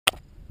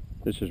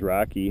This is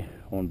Rocky,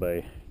 owned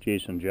by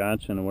Jason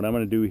Johnson, and what I'm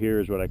going to do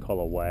here is what I call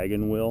a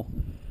wagon wheel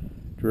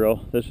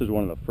drill. This is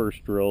one of the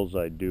first drills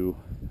I do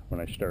when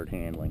I start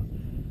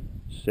handling.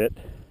 Sit.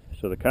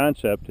 So the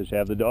concept is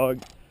have the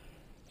dog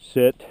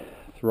sit,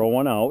 throw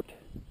one out,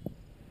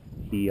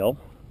 heel,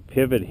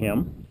 pivot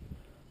him,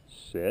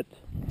 sit,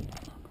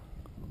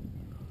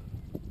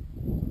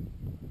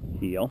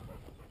 heel,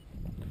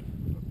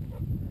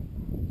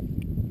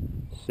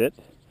 sit.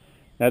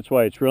 That's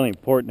why it's really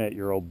important that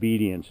your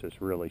obedience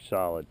is really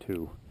solid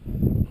too.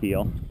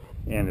 Heel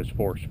and his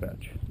force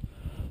fetch.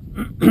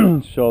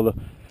 So the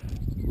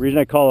reason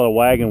I call it a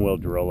wagon wheel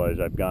drill is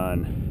I've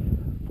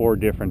gone 4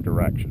 different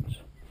directions.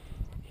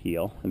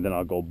 Heel, and then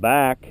I'll go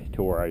back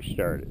to where I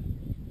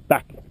started.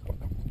 Back.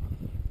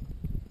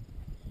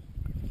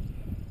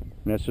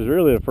 And this is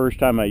really the first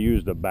time I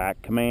use the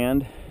back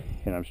command,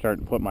 and I'm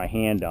starting to put my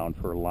hand down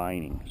for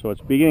lining. So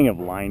it's beginning of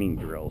lining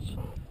drills.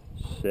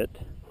 Sit.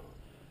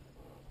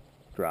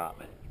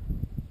 Drop.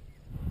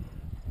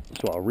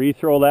 So I'll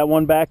re-throw that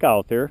one back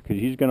out there because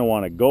he's going to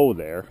want to go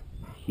there.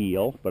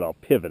 Heel, but I'll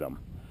pivot him.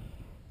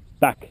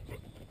 Back.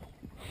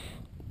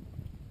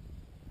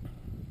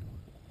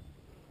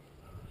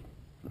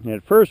 And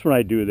at first when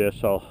I do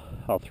this,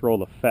 I'll throw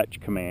the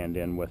fetch command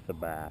in with the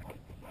back.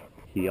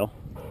 Heel.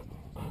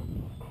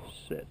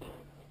 Sit.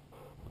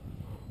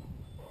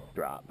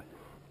 Drop.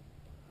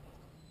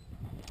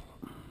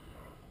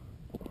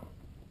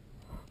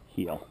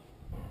 Heel.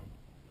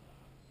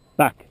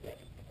 Back.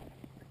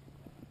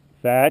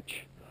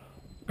 Fetch.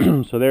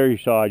 So there you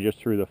saw I just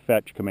threw the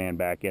fetch command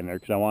back in there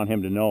because I want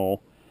him to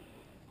know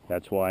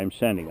that's why I'm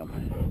sending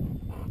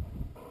him.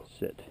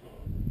 Sit.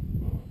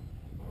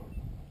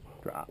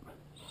 Drop.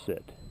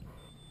 Sit.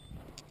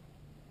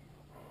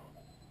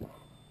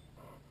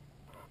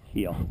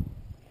 Heel.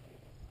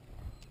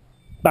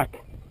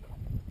 Back.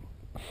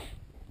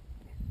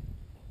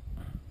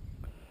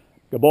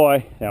 Good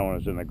boy. That one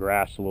was in the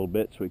grass a little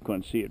bit, so we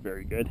couldn't see it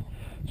very good.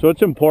 So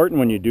it's important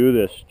when you do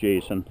this,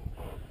 Jason,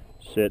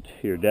 sit,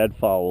 your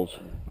deadfalls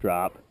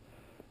drop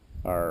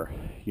are,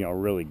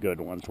 really good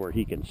ones where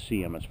he can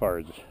see them as far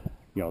as,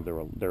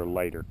 they're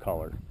lighter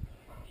color.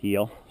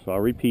 Heel. So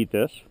I'll repeat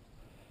this.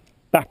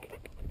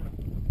 Back.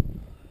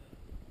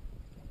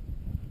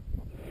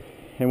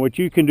 And what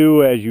you can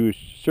do as you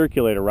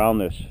circulate around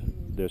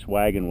this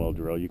wagon wheel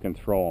drill, you can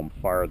throw them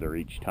farther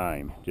each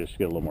time, just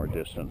get a little more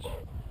distance.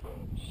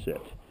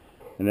 Sit.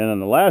 And then on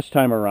the last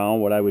time around,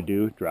 what I would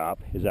do, drop,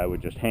 is I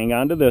would just hang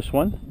on to this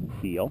one,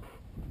 heel,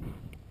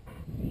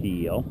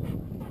 heel,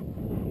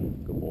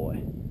 good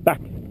boy,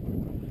 back.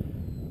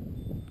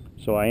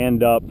 So I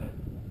end up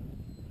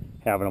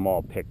having them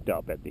all picked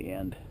up at the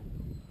end.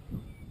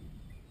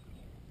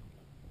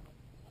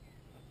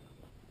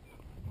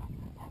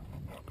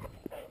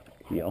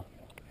 Heel,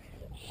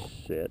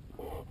 sit,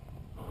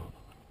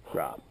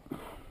 drop,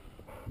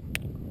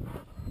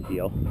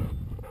 heel,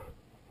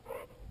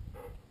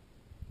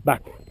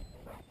 back.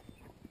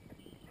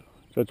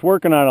 So it's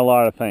working on a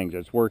lot of things.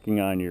 It's working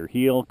on your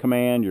heel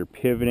command, your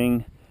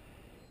pivoting,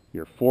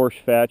 your force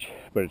fetch,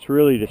 but it's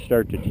really to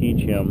start to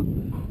teach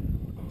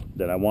him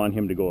that I want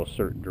him to go a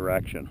certain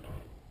direction.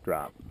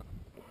 Drop.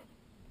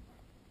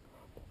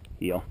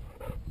 Heel.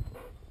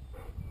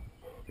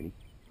 Ready,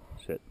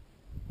 sit,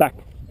 back.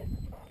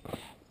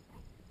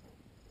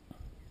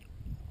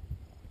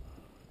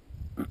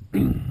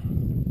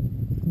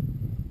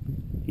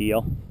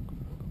 Heel.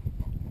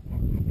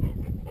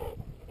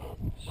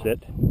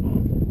 Sit.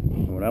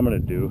 And what I'm going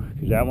to do,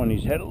 because that one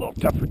he's had a little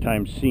tougher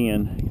time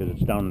seeing because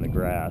it's down in the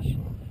grass.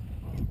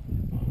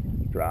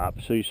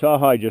 Drop. So you saw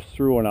how I just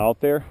threw one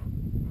out there?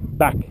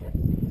 Back.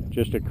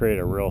 Just to create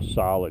a real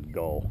solid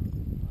go.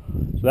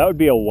 So that would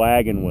be a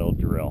wagon wheel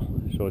drill.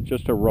 So it's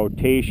just a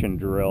rotation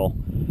drill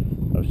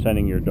of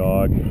sending your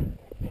dog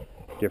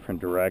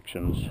different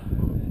directions,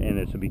 and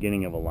it's the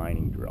beginning of a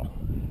lining drill.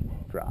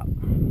 Drop.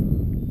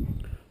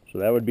 So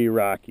that would be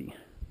Rocky.